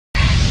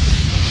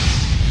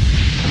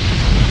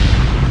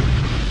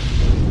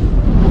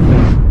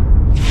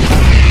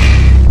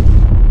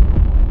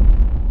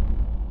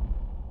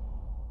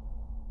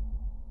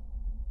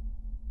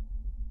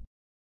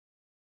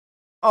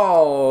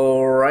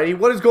Alrighty,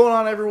 what is going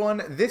on,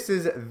 everyone? This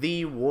is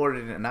the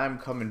Warden, and I'm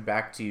coming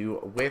back to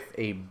you with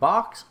a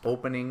box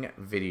opening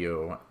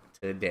video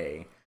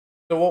today.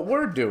 So what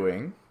we're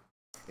doing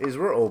is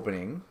we're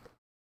opening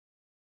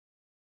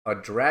a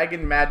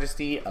Dragon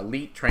Majesty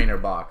Elite Trainer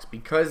box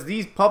because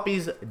these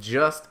puppies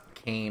just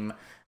came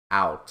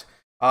out.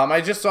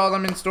 I just saw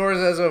them in stores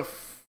as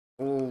of,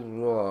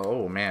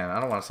 oh man, I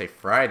don't want to say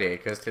Friday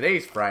because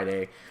today's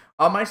Friday.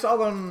 I saw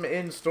them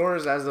in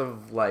stores as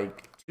of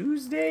like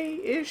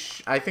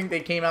Tuesday-ish. I think they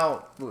came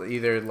out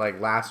either like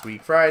last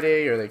week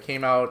Friday or they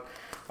came out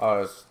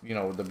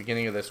the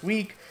beginning of this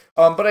week.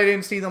 But I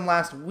didn't see them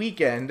last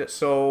weekend,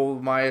 so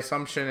my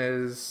assumption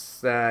is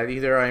that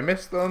either I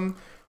missed them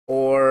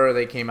or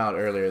they came out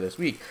earlier this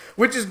week,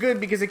 which is good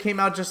because it came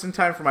out just in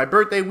time for my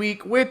birthday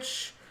week,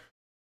 which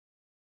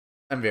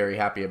I'm very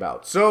happy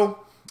about.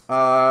 So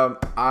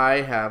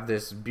I have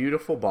this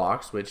beautiful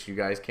box, which you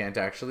guys can't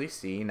actually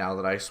see now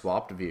that I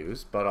swapped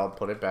views, but I'll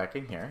put it back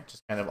in here.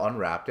 Just kind of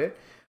unwrapped it.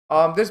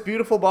 This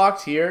beautiful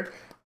box here,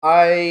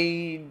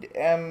 I've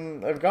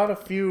got a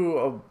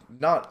few,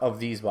 not of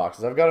these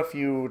boxes, I've got a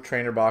few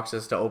trainer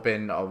boxes to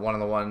open. One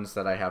of the ones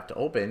that I have to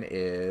open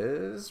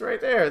is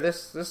right there,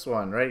 this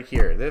one right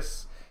here,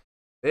 this,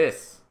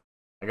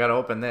 I gotta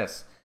open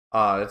this.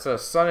 It's a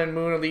Sun and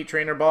Moon Elite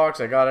Trainer box.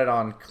 I got it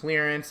on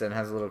clearance and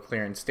has a little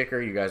clearance sticker.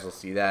 You guys will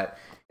see that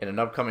in an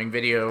upcoming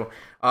video.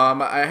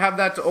 I have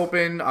that to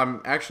open.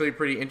 I'm actually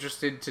pretty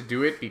interested to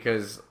do it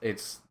because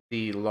it's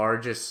the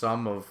largest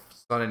sum of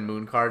Sun and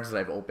Moon cards that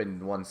I've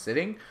opened in one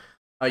sitting.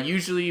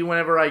 Usually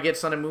whenever I get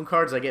Sun and Moon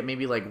cards, I get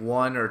maybe like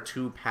 1 or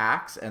 2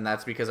 packs, and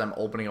that's because I'm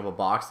opening up a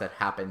box that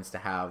happens to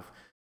have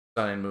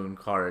Sun and Moon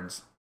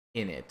cards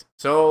in it.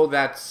 So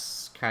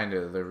that's kind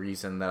of the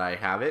reason that I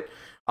have it.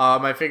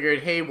 I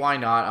figured, hey, why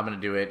not? I'm going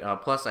to do it.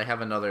 Plus, I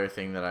have another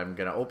thing that I'm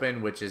going to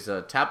open, which is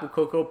a Tapu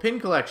Koko pin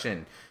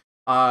collection.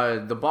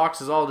 The box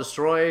is all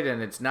destroyed,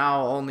 and it's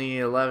now only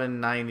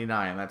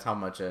 $11.99. That's how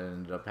much I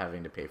ended up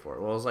having to pay for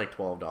it. Well, it was like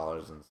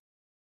 $12.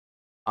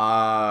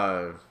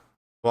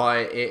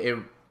 But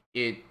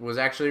it was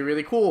actually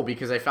really cool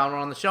because I found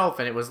one on the shelf,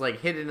 and it was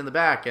like hidden in the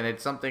back, and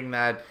it's something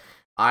that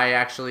I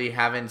actually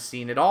haven't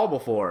seen at all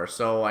before,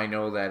 so I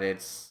know that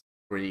it's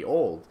pretty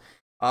old.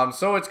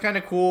 So it's kind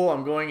of cool.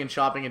 I'm going and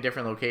shopping at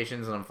different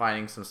locations and I'm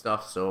finding some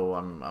stuff, so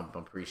I'm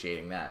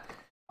appreciating that.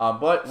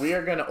 But we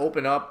are going to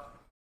open up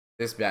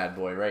this bad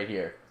boy right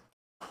here.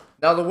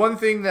 Now, the one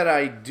thing that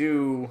I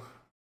do,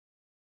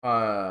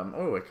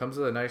 oh, it comes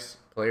with a nice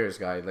player's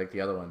guide like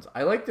the other ones.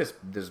 I like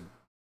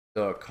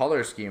the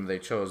color scheme they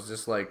chose,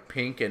 just like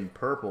pink and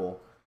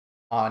purple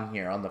on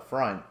here on the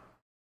front.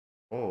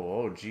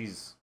 Oh,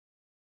 geez.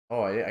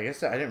 Oh, I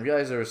guess I didn't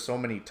realize there were so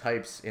many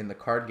types in the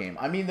card game.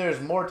 I mean,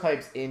 there's more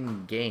types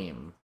in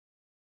game.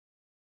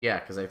 Yeah,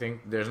 because I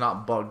think there's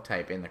not bug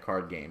type in the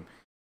card game.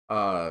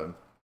 Oh,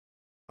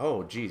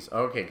 geez.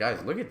 Okay,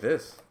 guys, look at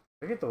this.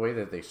 Look at the way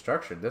that they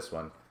structured this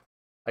one.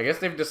 I guess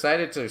they've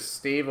decided to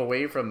stave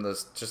away from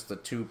just the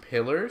 2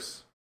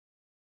 pillars,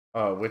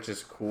 which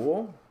is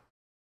cool.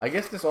 I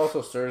guess this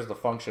also serves the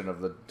function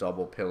of the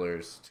double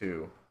pillars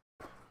too.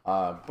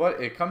 But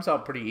it comes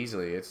out pretty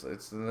easily. It's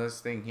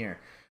this thing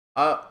here.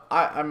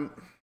 I'm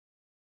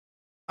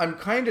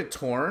kind of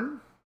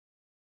torn.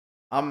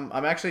 I'm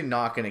actually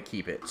not gonna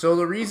keep it. So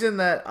the reason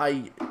that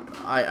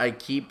I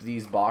keep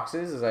these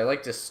boxes is I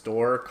like to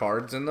store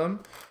cards in them.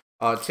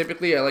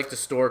 Typically I like to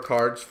store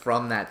cards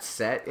from that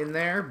set in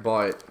there,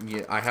 but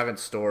yeah, I haven't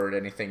stored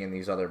anything in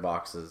these other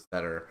boxes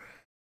that are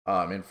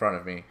in front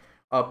of me.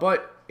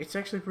 But it's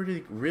actually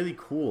really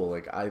cool.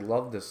 Like I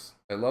love this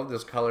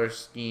color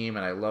scheme,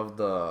 and I love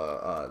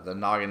the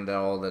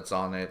Nagendel that's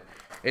on it.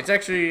 It's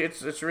actually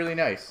it's really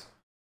nice.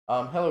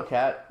 Hello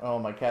cat. Oh,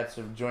 my cats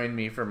have joined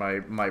me for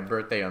my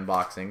birthday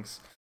unboxings.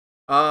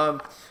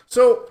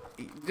 So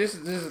this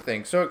is the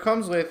thing. So it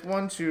comes with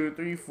 1, 2,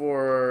 3,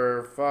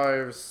 4,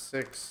 5,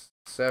 6,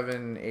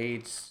 7,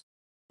 8,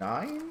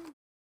 9.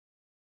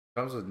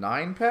 Comes with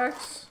 9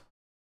 packs.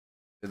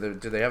 Do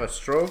they have a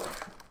stroke?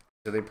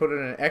 Do they put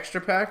in an extra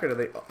pack, or do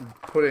they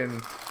put in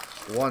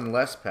 1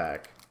 less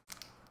pack?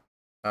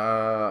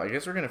 I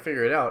guess we're gonna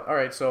figure it out.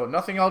 Alright, so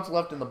nothing else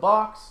left in the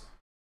box.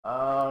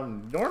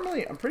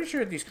 Normally, I'm pretty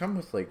sure these come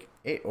with like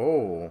 8.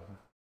 Oh.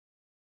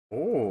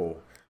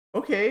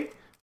 Okay.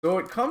 So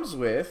it comes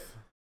with,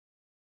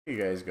 here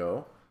you guys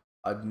go,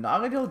 a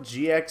Nagadel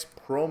GX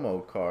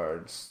promo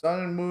card. Sun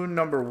and Moon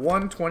number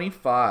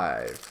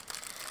 125.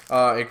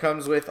 It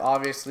comes with,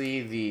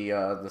 obviously,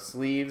 the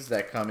sleeves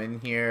that come in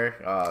here.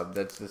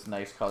 That's this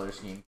nice color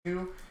scheme,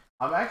 too.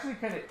 I'm actually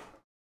kind of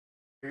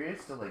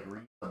curious to, like,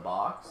 read the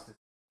box to see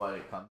what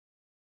it comes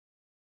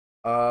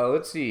with.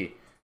 Let's see.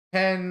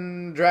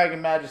 10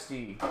 Dragon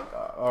Majesty.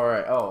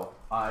 Alright,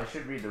 I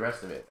should read the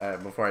rest of it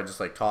before I just,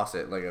 like, toss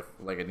it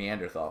like a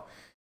Neanderthal.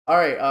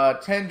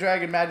 Alright, 10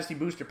 Dragon Majesty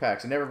booster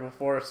packs. A never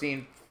before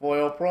seen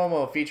foil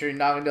promo featuring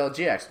Nagendel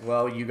GX.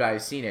 Well, you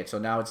guys seen it, so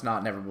now it's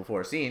not never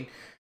before seen.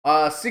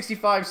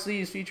 65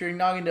 sleeves featuring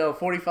Nagendel,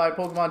 45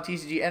 Pokemon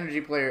TCG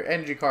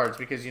energy cards,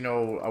 because, you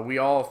know, we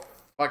all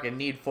fucking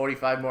need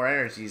 45 more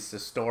energies to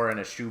store in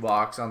a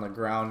shoebox on the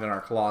ground in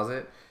our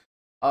closet.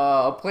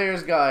 A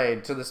player's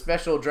guide to the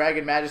special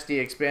Dragon Majesty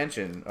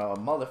expansion.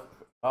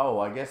 Oh,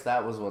 I guess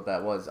that was what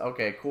that was.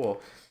 Okay, cool.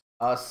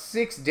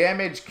 6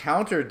 damage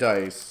counter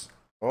dice.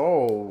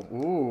 Oh,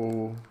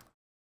 ooh.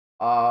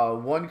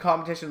 1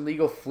 competition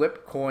legal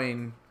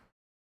coin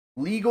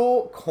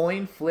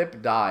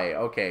flip die.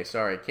 Okay,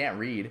 sorry, can't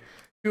read.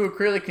 2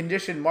 acrylic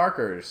conditioned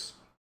markers.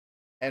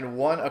 And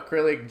 1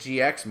 acrylic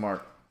GX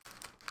mark.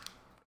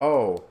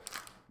 Oh,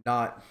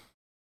 not...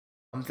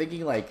 I'm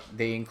thinking like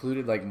they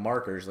included like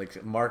markers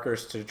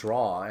to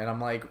draw, and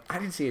I'm like, I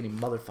didn't see any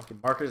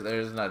motherfucking markers.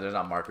 There's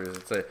not markers.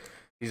 It's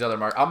these other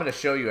markers. I'm gonna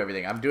show you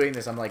everything. I'm doing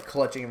this. I'm like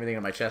clutching everything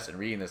in my chest and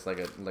reading this like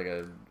a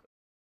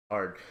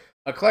card.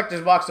 A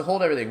collector's box to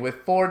hold everything with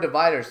 4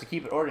 dividers to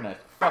keep it organized.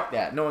 Fuck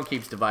that. No one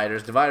keeps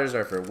dividers. Dividers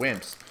are for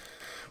wimps.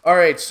 All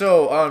right,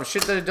 so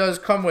shit that it does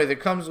come with.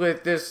 It comes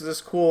with this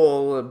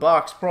cool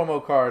box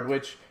promo card,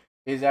 which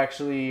is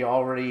actually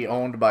already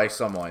owned by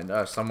someone.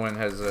 Someone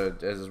has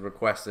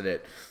requested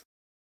it.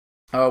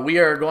 We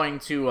are going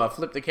to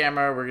flip the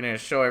camera. We're going to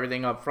show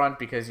everything up front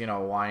because, you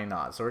know, why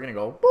not? So we're going to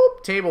go,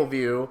 boop, table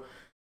view.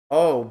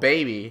 Oh,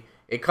 baby.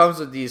 It comes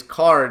with these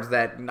cards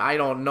that I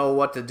don't know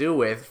what to do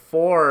with.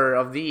 4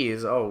 of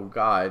these. Oh,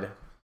 God.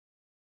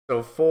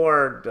 So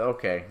 4.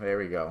 Okay, there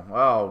we go.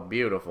 Oh,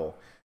 beautiful.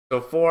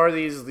 So 4 of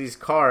these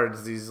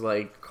cards, these,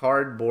 like,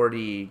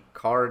 cardboardy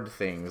card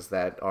things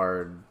that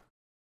are...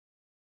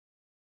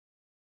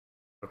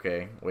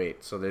 Okay,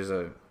 wait, so this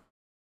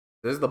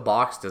is the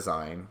box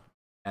design,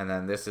 and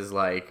then this is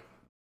like,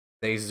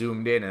 they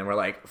zoomed in and we're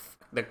like,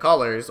 the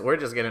colors, we're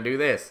just gonna do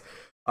this.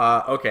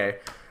 Okay,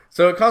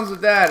 so it comes with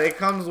that. It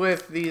comes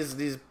with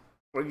these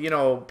you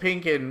know,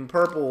 pink and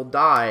purple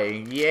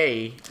dye.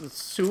 Yay,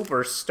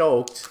 super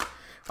stoked.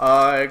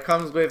 It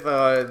comes with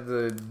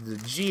the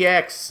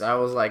GX. I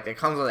was like, it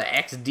comes with an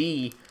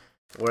XD,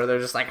 where they're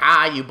just like,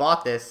 you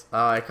bought this.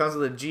 It comes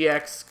with a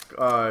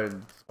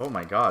GX. Oh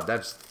my god,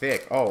 that's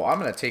thick. Oh, I'm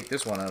gonna take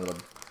this one out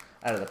of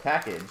the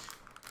package.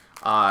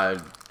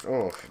 Oh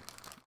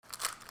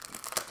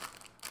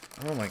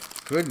my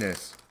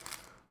goodness.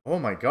 Oh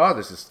my god,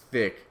 this is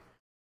thick.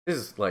 This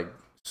is like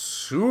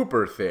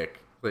super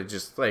thick. Like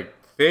just like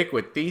thick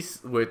with 3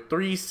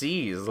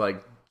 C's.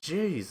 Like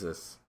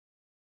Jesus.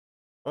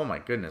 Oh my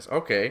goodness.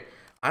 Okay.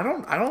 I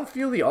don't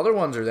feel the other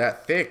ones are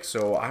that thick,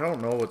 so I don't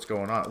know what's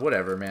going on.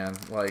 Whatever, man.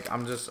 Like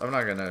I'm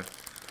not gonna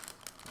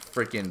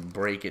freaking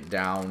break it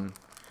down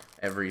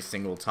every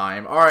single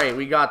time. Alright,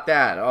 we got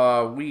that.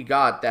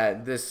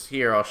 This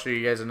here, I'll show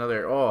you guys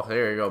another. Oh,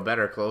 there you go.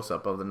 Better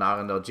close-up of the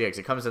Nagendel GX.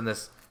 It comes in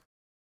this,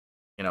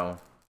 you know,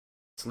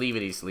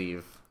 sleevity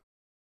sleeve.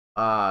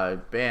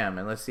 Bam.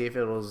 And let's see if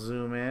it'll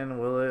zoom in.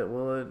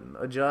 Will it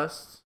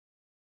adjust?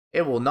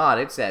 It will not.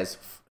 It says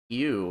F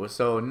you.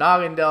 So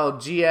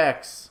Nagendel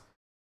GX.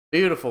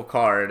 Beautiful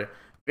card.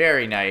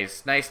 Very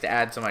nice. Nice to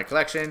add to my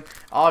collection.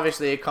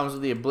 Obviously, it comes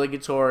with the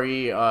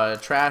obligatory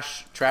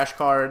trash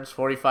cards,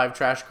 45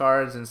 trash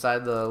cards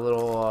inside the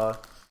little,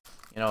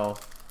 you know,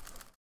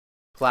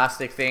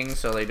 plastic things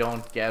so they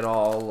don't get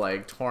all,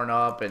 like, torn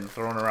up and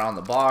thrown around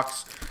the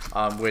box,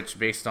 which,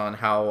 based on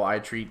how I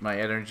treat my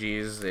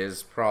energies,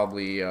 is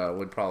probably,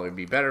 would probably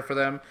be better for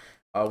them.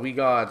 We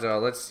got,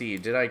 let's see,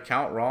 did I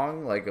count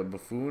wrong like a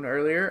buffoon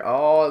earlier?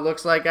 Oh, it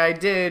looks like I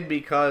did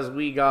because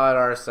we got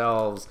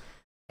ourselves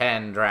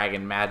 10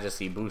 Dragon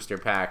Majesty booster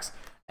packs,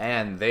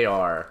 and they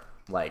are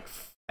like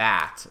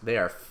fat. They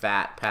are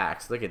fat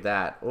packs. Look at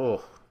that.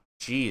 Oh,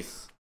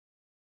 jeez.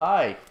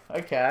 Hi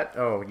cat.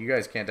 Oh, you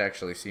guys can't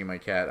actually see my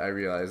cat. I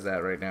realize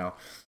that right now.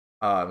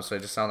 So I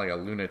just sound like a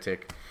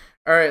lunatic.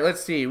 All right,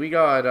 let's see. We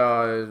got.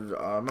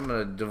 I'm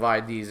gonna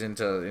divide these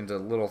into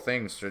little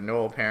things for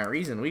no apparent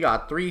reason. We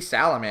got 3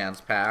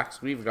 Salamence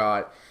packs. We've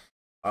got.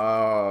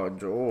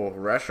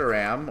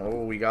 Reshiram.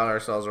 Oh, we got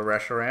ourselves a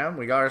Reshiram.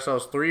 We got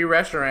ourselves 3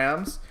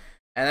 Reshirams,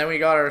 and then we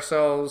got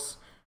ourselves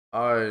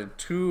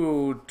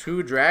two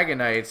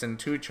Dragonites and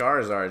 2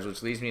 Charizards,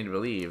 which leads me to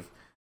believe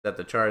that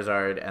the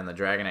Charizard and the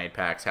Dragonite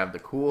packs have the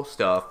cool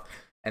stuff,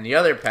 and the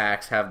other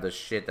packs have the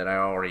shit that I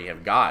already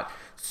have got.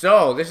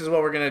 So this is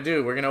what we're gonna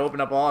do. We're gonna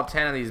open up all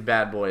 10 of these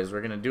bad boys.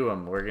 We're gonna do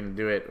them. We're gonna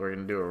do it. We're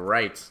gonna do it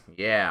right.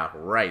 Yeah,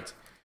 right.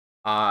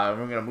 I'm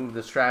going to move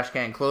this trash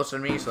can closer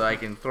to me so I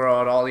can throw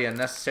out all the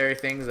unnecessary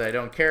things that I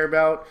don't care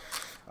about.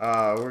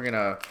 We're going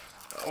to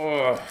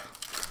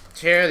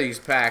tear these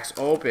packs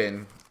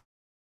open.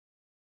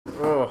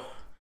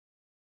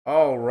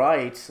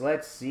 Alright,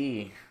 let's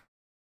see.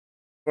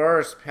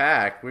 First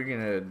pack, we're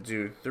going to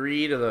do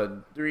 3 to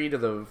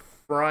the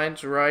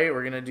front, right?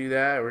 We're going to do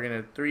that. We're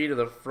going to 3 to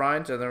the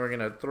front, and then we're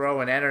going to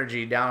throw an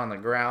energy down on the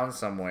ground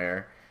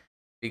somewhere.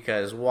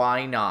 Because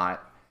why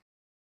not?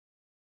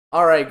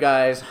 Alright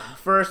guys,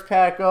 first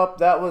pack up,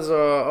 that was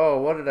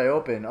what did I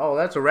open? Oh,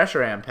 that's a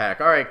Reshiram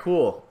pack. Alright,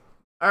 cool.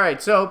 Alright,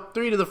 so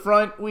 3 to the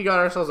front, we got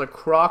ourselves a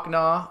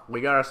Krokna,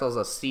 we got ourselves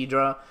a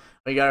Seadra,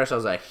 we got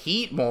ourselves a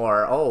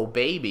Heatmore. Oh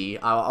baby,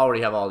 I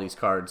already have all these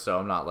cards, so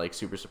I'm not like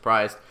super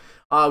surprised.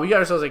 We got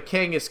ourselves a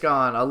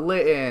Kangaskhan, a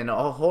Litten,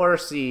 a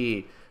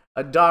Horsey,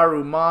 a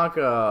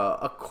Darumaka,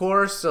 a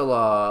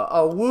Corsola,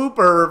 a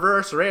Wooper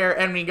reverse rare,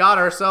 and we got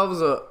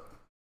ourselves a...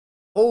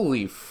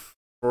 Holy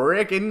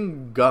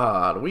frickin'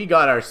 god. We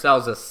got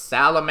ourselves a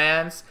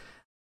Salamence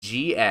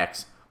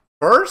GX.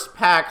 First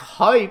pack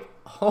hype.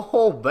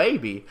 Oh,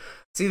 baby.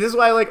 See, this is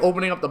why I like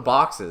opening up the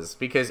boxes,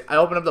 because I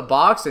open up the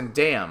box and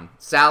damn,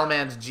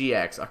 Salamence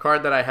GX, a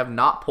card that I have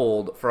not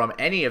pulled from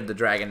any of the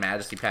Dragon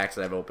Majesty packs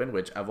that I've opened,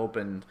 which I've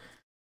opened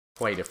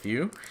quite a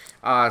few.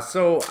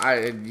 So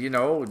you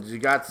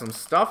got some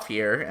stuff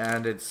here,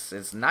 and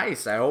it's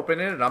nice. I open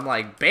it and I'm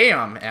like,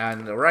 bam,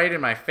 and right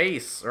in my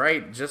face,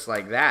 right, just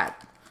like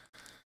that.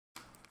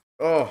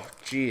 Oh,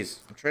 jeez,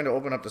 I'm trying to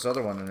open up this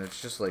other one and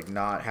it's just like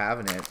not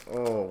having it.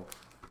 Oh,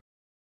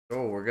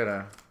 we're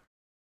gonna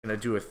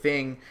do a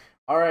thing.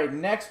 All right,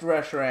 next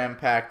Reshiram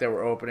pack that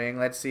we're opening.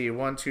 Let's see,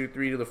 1, 2,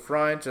 3 to the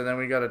front, and then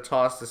we gotta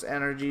toss this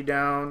energy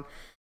down.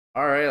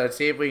 All right, let's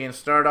see if we can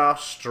start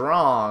off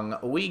strong.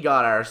 We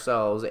got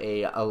ourselves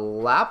a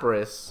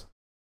Lapras.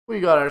 We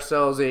got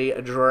ourselves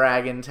a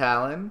Dragon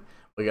Talon.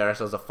 We got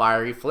ourselves a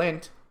Fiery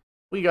Flint.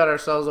 We got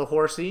ourselves a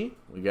Horsey.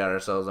 We got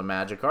ourselves a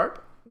Magikarp.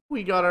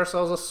 We got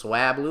ourselves a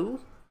Swablu.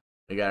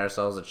 We got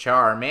ourselves a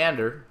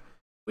Charmander.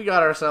 We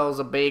got ourselves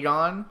a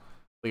Bagon.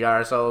 We got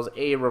ourselves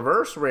a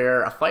reverse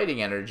rare, a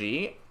Fighting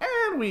Energy.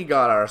 And we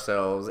got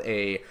ourselves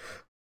a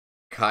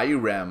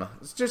Kyurem.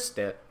 It's just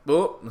a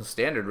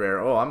standard rare.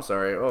 Oh, I'm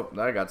sorry. Oh,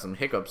 I got some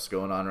hiccups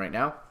going on right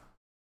now.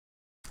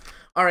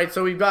 Alright,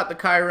 so we've got the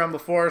Kyurem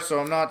before, so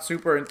I'm not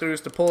super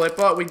enthused to pull it,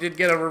 but we did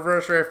get a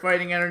reverse rare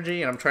Fighting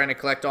Energy, and I'm trying to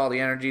collect all the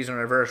energies in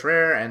reverse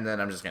rare, and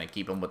then I'm just going to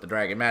keep them with the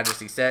Dragon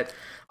Majesty set.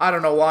 I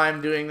don't know why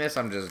I'm doing this,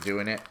 I'm just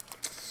doing it.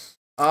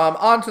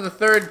 On to the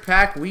third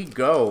pack we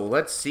go.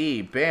 Let's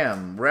see.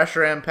 Bam.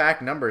 Reshiram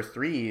pack number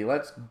 3.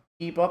 Let's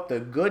keep up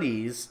the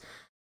goodies.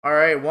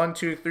 Alright, 1,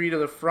 2, 3 to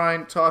the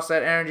front. Toss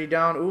that energy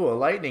down. Ooh, a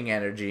lightning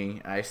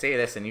energy. I say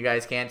this and you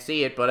guys can't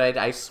see it, but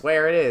I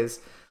swear it is.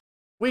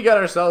 We got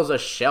ourselves a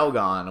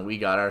Shelgon. We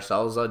got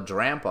ourselves a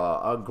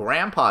Drampa, a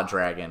Grandpa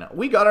Dragon.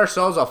 We got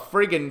ourselves a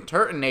friggin'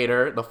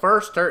 Turtonator, the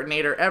first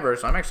Turtonator ever.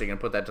 So I'm actually going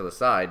to put that to the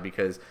side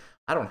because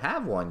I don't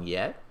have one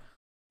yet.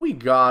 We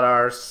got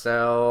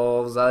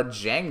ourselves a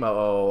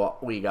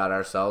Jangmo. We got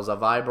ourselves a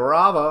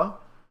Vibrava.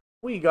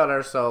 We got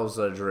ourselves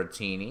a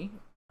Dratini.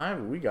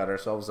 We got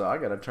ourselves a... I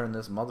gotta turn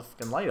this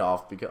motherfucking light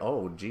off because...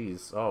 Oh,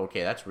 jeez. Oh,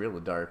 okay, that's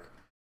really dark.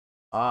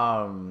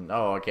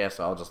 Oh, okay,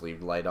 so I'll just leave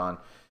the light on.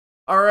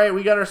 Alright,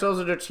 we got ourselves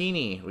a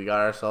Dratini. We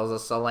got ourselves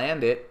a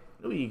Salandit.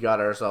 We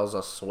got ourselves a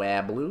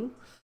Swablu.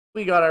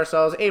 We got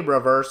ourselves a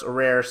reverse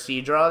rare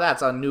Seadra.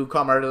 That's a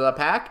newcomer to the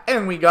pack.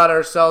 And we got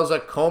ourselves a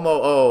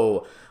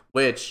Como-O,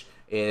 which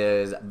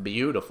is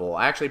beautiful.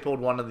 I actually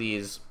pulled one of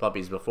these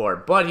puppies before,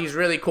 but he's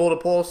really cool to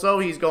pull, so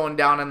he's going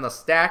down in the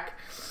stack.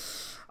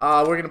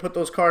 We're going to put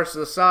those cards to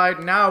the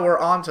side. Now we're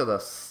on to the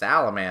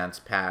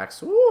Salamence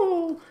packs.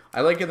 Woo!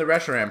 I like in the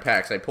Reshiram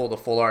packs, I pulled a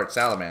full art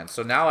Salamence.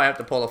 So now I have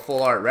to pull a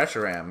full art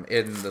Reshiram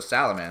in the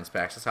Salamence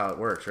packs. That's how it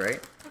works, right?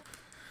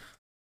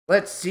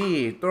 Let's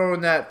see.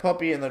 Throwing that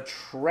puppy in the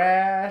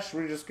trash.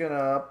 We're just going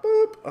to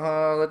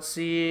boop. Let's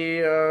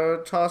see.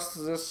 Toss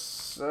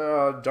this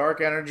dark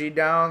energy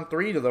down.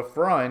 3 to the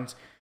front.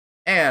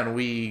 And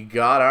we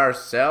got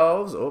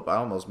ourselves... Oh, I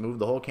almost moved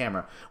the whole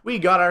camera. We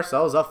got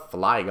ourselves a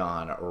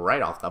Flygon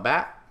right off the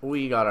bat.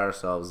 We got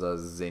ourselves a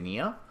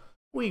Zinnia.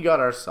 We got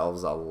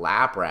ourselves a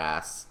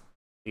Lapras.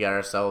 We got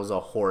ourselves a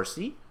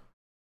Horsey.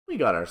 We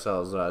got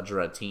ourselves a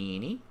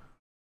Dratini.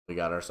 We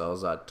got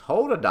ourselves a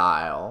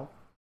Totodile.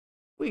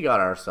 We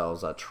got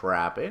ourselves a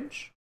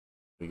Trapinch.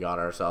 We got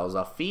ourselves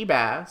a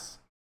Feebas.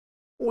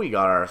 We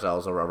got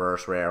ourselves a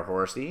reverse rare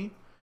Horsey.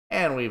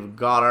 And we've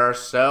got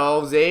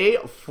ourselves a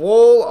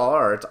full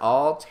art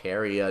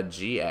Altaria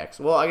GX.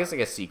 Well, I guess like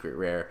a secret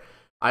rare.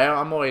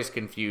 I'm always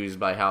confused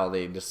by how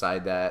they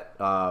decide that.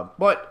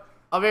 But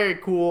a very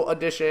cool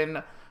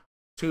addition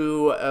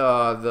to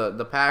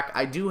the pack.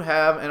 I do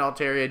have an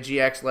Altaria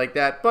GX like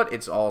that, but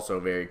it's also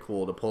very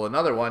cool to pull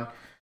another one.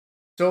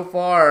 So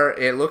far,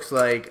 it looks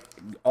like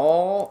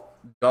all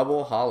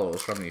double holos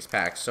from these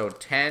packs. So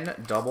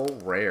 10 double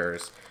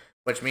rares,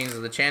 which means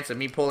the chance of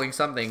me pulling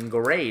something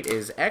great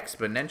is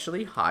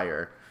exponentially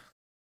higher.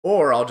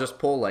 Or I'll just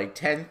pull like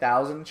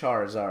 10,000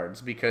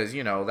 Charizards because,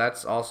 you know,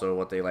 that's also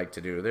what they like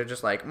to do. They're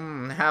just like,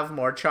 have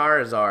more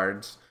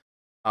Charizards.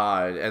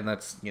 And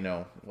that's, you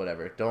know,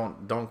 whatever.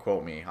 Don't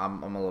quote me.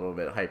 I'm a little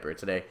bit hyper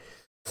today.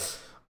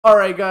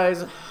 Alright,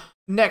 guys.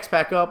 Next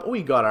pack up,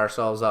 we got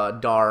ourselves a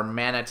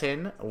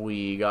Darmanitan.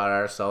 We got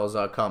ourselves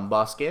a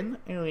Combuskin.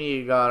 And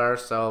we got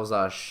ourselves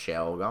a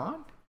Shelgon.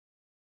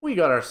 We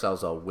got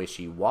ourselves a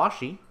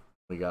Wishy-Washy.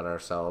 We got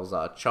ourselves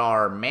a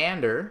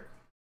Charmander.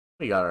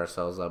 We got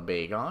ourselves a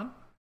Bagon.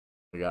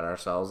 We got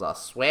ourselves a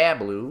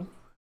Swablu.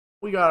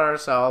 We got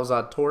ourselves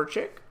a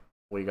Torchic.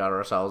 We got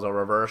ourselves a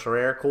reverse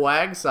rare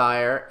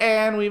Quagsire.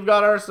 And we've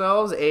got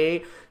ourselves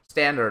a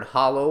standard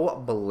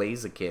holo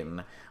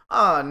Blaziken.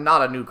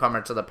 Not a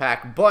newcomer to the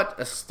pack,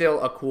 but still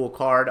a cool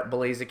card.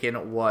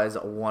 Blaziken was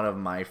one of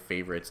my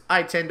favorites.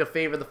 I tend to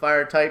favor the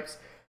fire types,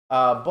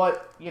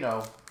 but, you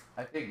know,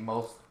 I think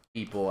most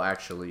people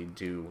actually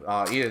do.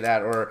 Either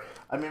that or,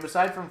 I mean,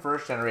 aside from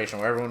first generation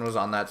where everyone was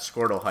on that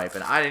Squirtle hype,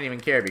 and I didn't even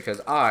care because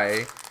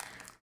I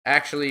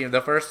actually,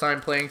 the first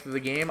time playing through the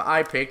game,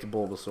 I picked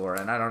Bulbasaur,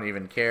 and I don't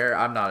even care.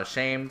 I'm not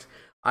ashamed.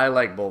 I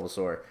like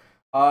Bulbasaur.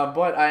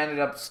 But I ended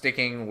up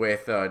sticking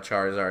with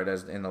Charizard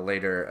as in the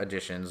later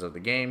editions of the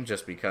game,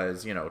 just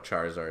because, you know,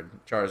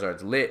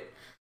 Charizard's lit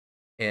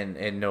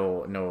in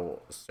no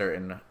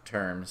certain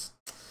terms.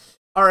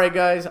 Alright,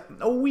 guys,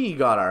 we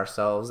got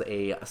ourselves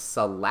a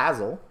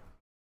Salazzle.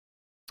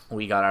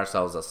 We got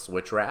ourselves a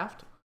Switchraft.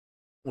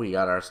 We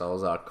got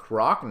ourselves a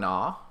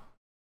Croconaw.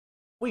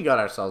 We got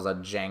ourselves a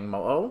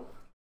Jangmo-O.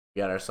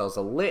 We got ourselves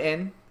a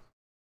Litten.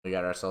 We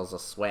got ourselves a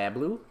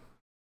Swablu.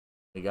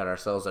 We got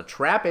ourselves a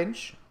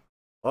Trapinch.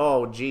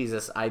 Oh,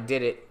 Jesus, I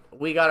did it.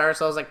 We got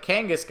ourselves a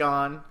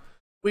Kangaskhan.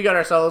 We got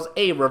ourselves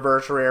a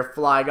reverse rare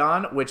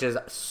Flygon, which is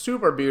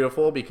super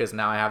beautiful because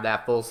now I have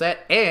that full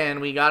set. And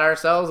we got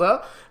ourselves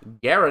a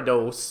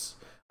Gyarados.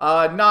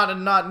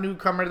 Not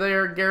newcomer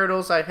there.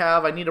 Gyarados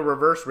I need a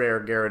reverse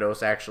rare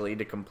Gyarados, actually,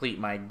 to complete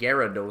my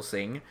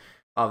Gyaradosing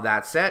of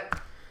that set.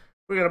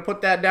 We're going to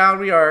put that down.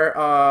 We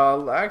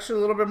are actually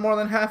a little bit more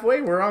than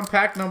halfway. We're on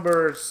pack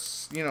number,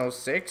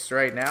 6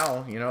 right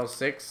now.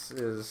 6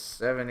 is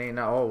 7, 8,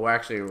 now. Oh,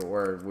 actually,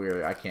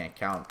 we're I can't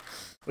count.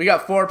 We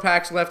got 4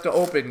 packs left to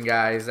open,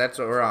 guys. That's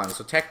what we're on.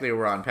 So technically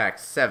we're on pack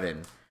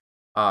 7.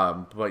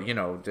 But,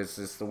 this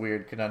is the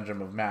weird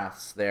conundrum of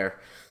maths there.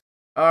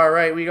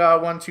 Alright, we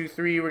got 1, 2,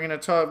 3. We're going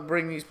to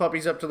bring these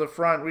puppies up to the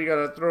front. We got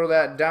to throw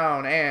that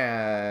down,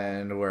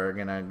 and we're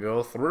going to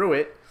go through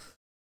it.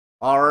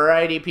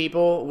 Alrighty,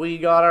 people, we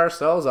got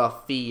ourselves a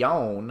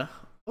Fion.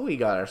 We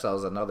got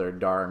ourselves another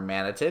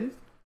Darmanitan.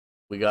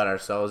 We got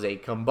ourselves a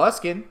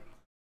Combuskin.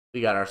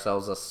 We got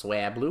ourselves a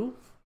Swablu.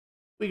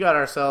 We got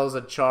ourselves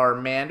a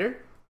Charmander.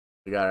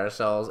 We got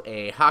ourselves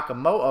a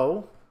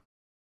Hakamoto.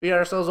 We got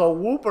ourselves a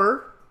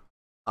Wooper.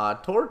 A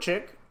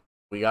Torchic.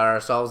 We got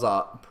ourselves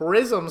a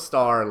Prism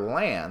Star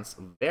Lance.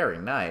 Very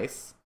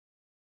nice.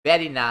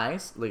 Very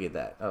nice. Look at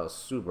that. Oh,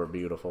 super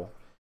beautiful.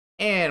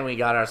 And we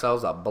got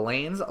ourselves a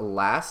Blaine's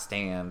Last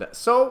Stand.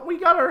 So we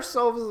got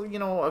ourselves,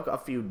 a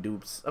few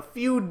dupes. A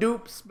few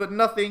dupes, but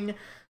nothing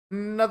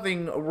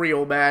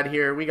real bad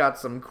here. We got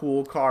some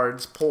cool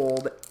cards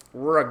pulled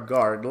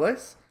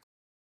regardless.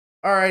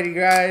 Alrighty,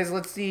 guys.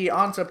 Let's see.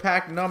 On to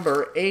pack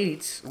number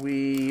 8.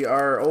 We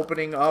are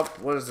opening up.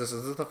 What is this?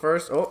 Is this the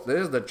first? Oh,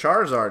 this is the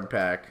Charizard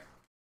pack.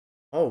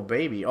 Oh,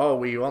 baby. Oh,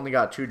 we only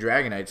got 2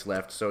 Dragonites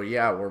left. So,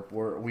 yeah,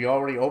 we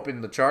already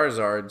opened the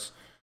Charizards.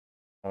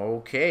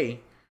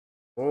 Okay.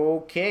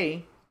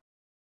 Okay.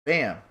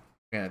 Bam.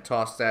 We're going to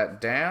toss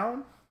that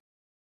down.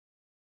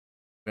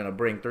 We're going to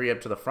bring 3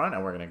 up to the front,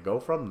 and we're going to go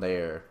from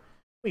there.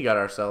 We got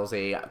ourselves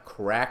a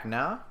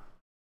Croconaw.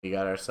 We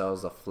got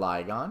ourselves a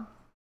Flygon.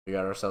 We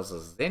got ourselves a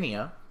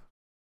Zinnia.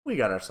 We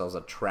got ourselves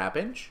a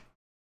Trapinch.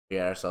 We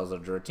got ourselves a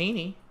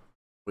Dratini.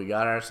 We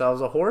got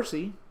ourselves a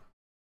Horsey.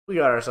 We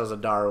got ourselves a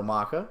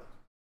Darumaka.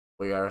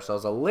 We got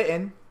ourselves a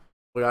Litten.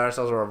 We got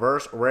ourselves a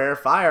reverse rare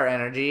Fire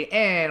Energy.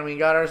 And we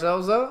got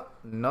ourselves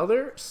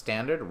another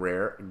standard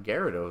rare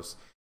Gyarados.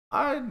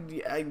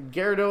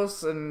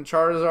 Gyarados and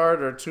Charizard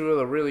are 2 of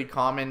the really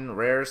common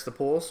rares to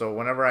pull. So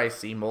whenever I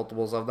see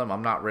multiples of them,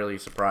 I'm not really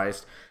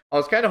surprised. I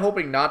was kind of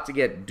hoping not to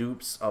get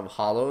dupes of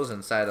hollows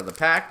inside of the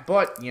pack,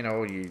 but, you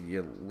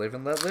live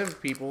and let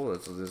live, people.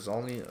 This is the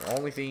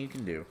only thing you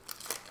can do.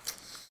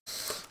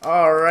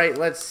 Alright,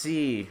 let's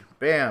see.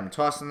 Bam,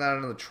 tossing that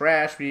into the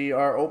trash. We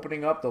are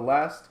opening up the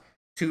last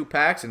 2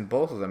 packs, and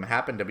both of them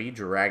happen to be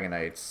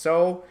Dragonites.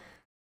 So,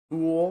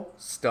 cool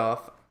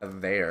stuff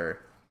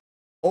there.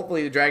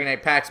 Hopefully the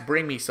Dragonite packs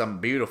bring me some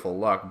beautiful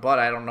luck, but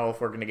I don't know if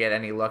we're going to get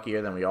any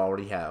luckier than we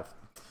already have.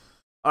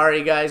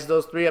 Alright, guys,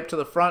 those 3 up to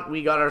the front,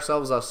 we got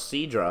ourselves a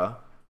Seadra,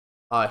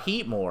 a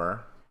Heatmore,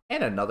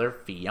 and another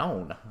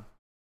Fion.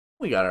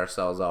 We got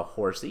ourselves a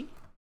Horsey.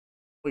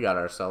 We got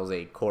ourselves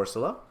a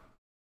Corsola.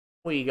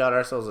 We got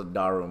ourselves a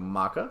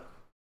Darumaka.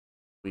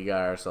 We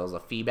got ourselves a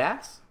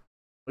Feebas.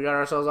 We got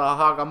ourselves a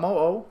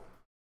Hakamoto.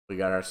 We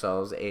got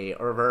ourselves a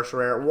reverse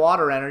rare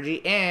Water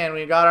Energy. And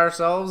we got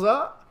ourselves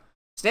a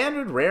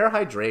standard rare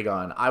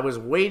Hydreigon. I was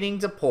waiting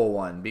to pull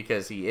one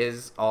because he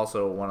is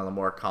also one of the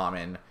more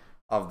common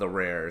of the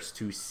rares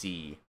to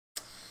see.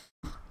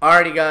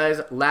 Alrighty, guys,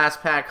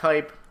 last pack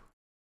hype.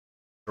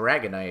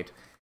 Dragonite.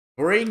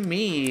 Bring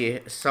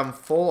me some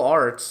full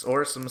arts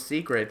or some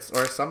secrets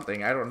or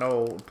something. I don't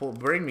know.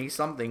 Bring me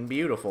something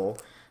beautiful.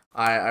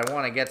 I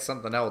want to get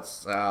something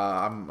else.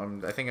 I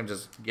think I'm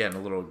just getting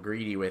a little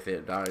greedy with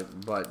it.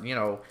 But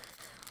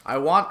I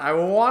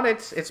want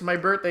it. It's my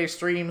birthday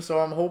stream, so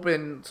I'm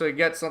hoping to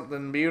get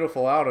something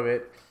beautiful out of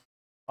it.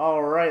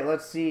 Alright,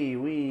 let's see.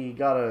 We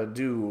gotta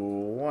do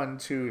 1,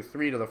 2,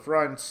 3 to the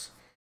front.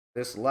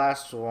 This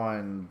last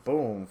one,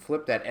 boom,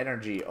 flip that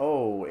energy.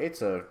 Oh,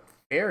 it's a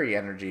fairy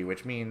energy,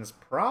 which means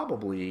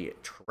probably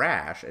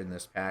trash in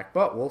this pack,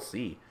 but we'll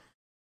see.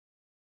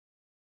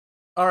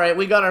 Alright,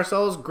 we got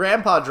ourselves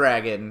Grandpa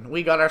Dragon.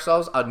 We got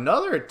ourselves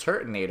another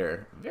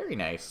Turtonator. Very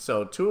nice.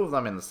 So 2 of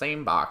them in the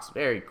same box.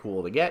 Very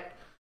cool to get.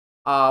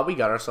 We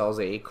got ourselves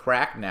a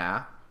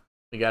Krakna.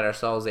 We got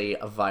ourselves a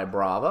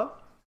Vibrava.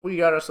 We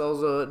got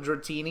ourselves a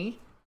Dratini.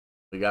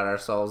 We got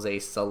ourselves a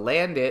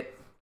Salandit.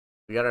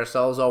 We got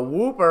ourselves a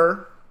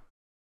Wooper.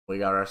 We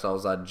got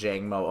ourselves a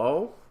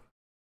Jangmo-O.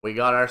 We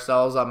got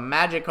ourselves a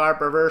Magikarp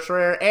Reverse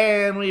Rare.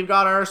 And we've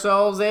got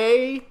ourselves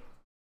a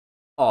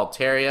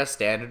Altaria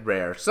Standard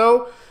Rare.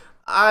 So,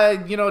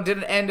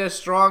 didn't end as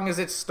strong as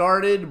it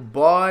started,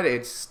 but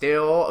it's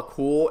still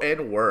cool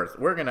and worth.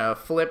 We're going to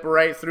flip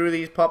right through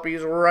these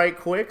puppies right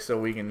quick so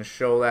we can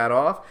show that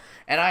off.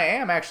 And I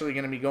am actually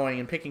going to be going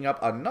and picking up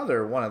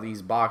another one of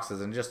these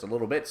boxes in just a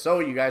little bit, so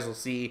you guys will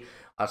see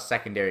a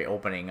secondary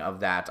opening of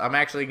that. I'm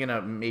actually going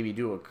to maybe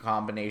do a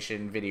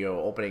combination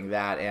video opening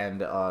that and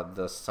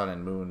the Sun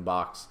and Moon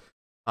box.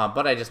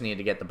 But I just need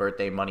to get the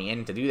birthday money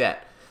in to do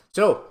that.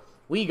 So,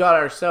 we got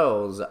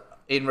ourselves,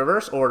 in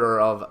reverse order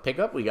of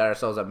pickup, we got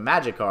ourselves a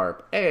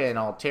Magikarp, an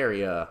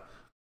Altaria,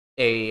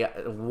 a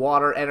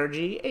Water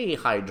Energy, a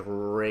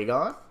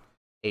Hydreigon,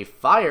 a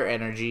Fire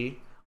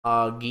Energy,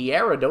 a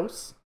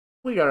Gyarados.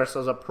 We got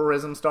ourselves a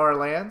Prism Star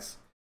Lance.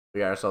 We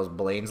got ourselves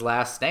Blaine's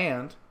Last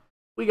Stand.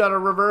 We got a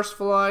Reverse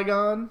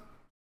Flygon.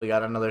 We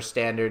got another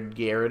Standard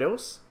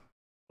Gyarados.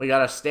 We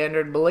got a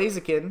Standard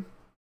Blaziken.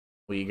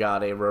 We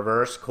got a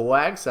Reverse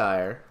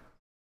Quagsire.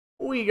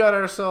 We got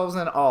ourselves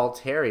an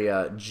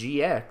Altaria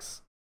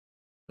GX.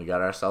 We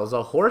got ourselves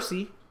a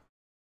Horsey.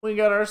 We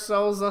got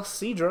ourselves a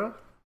Seadra.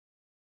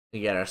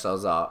 We got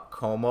ourselves a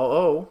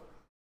Como-O.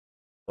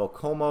 Well,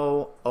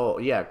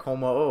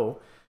 Como-O.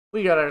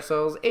 We got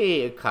ourselves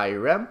a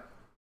Kyurem.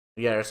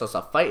 We got ourselves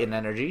a Fighting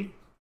Energy.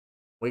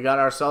 We got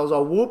ourselves a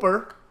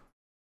Wooper.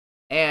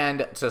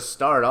 And to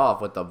start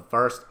off with the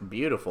first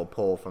beautiful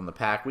pull from the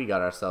pack, we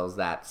got ourselves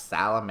that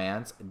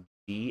Salamence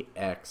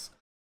GX.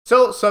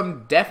 So,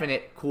 some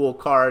definite cool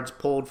cards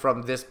pulled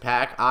from this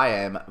pack. I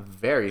am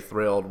very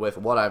thrilled with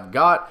what I've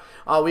got.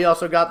 We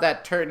also got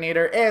that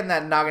Turtonator and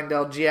that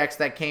Naganadel GX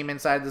that came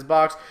inside this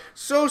box.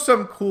 So,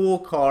 some cool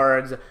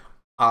cards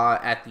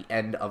at the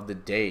end of the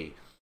day.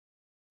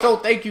 So,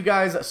 thank you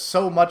guys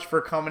so much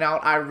for coming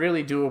out. I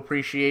really do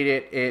appreciate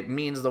it. It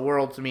means the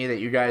world to me that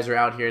you guys are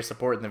out here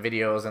supporting the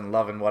videos and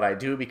loving what I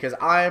do, because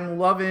I'm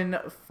loving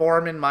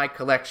forming my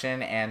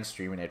collection and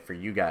streaming it for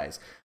you guys.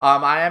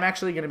 I am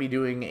actually going to be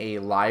doing a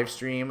live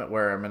stream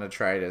where I'm going to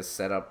try to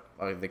set up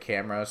the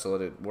camera so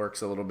that it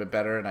works a little bit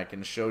better and I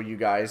can show you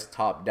guys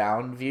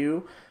top-down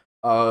view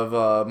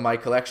of my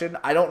collection.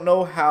 I don't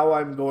know how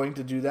I'm going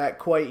to do that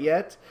quite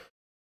yet.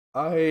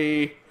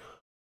 I'm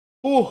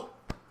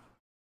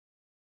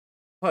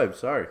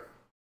sorry.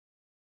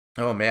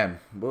 Oh man.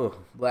 Ugh,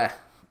 blah.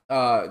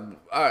 I'm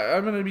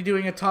going to be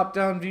doing a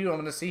top-down view. I'm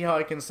going to see how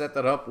I can set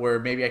that up where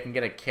maybe I can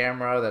get a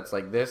camera that's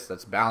like this,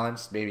 that's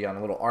balanced, maybe on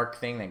a little arc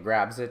thing that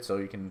grabs it so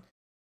you can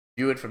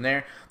view it from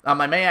there.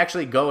 I may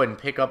actually go and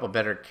pick up a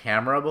better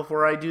camera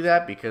before I do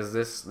that, because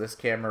this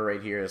camera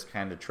right here is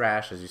kind of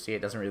trash. As you see,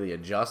 it doesn't really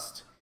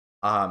adjust.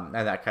 And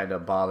that kind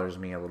of bothers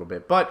me a little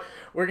bit. But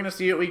we're going to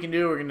see what we can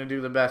do. We're going to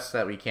do the best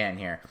that we can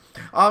here.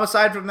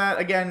 Aside from that,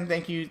 again,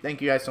 thank you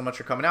guys so much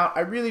for coming out. I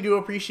really do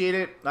appreciate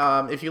it.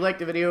 If you liked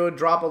the video,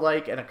 drop a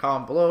like and a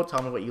comment below.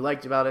 Tell me what you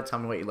liked about it. Tell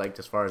me what you liked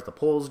as far as the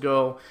polls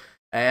go.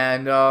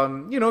 And,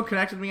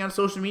 connect with me on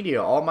social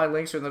media. All my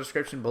links are in the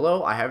description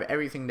below. I have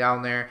everything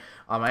down there.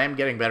 I am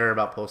getting better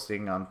about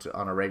posting on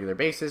a regular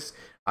basis.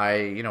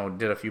 I,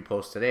 did a few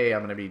posts today. I'm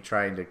going to be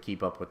trying to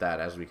keep up with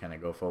that as we kind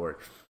of go forward.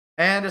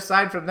 And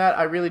aside from that,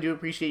 I really do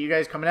appreciate you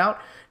guys coming out,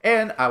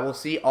 and I will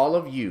see all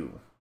of you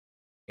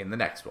in the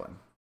next one.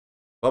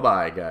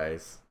 Bye-bye,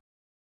 guys.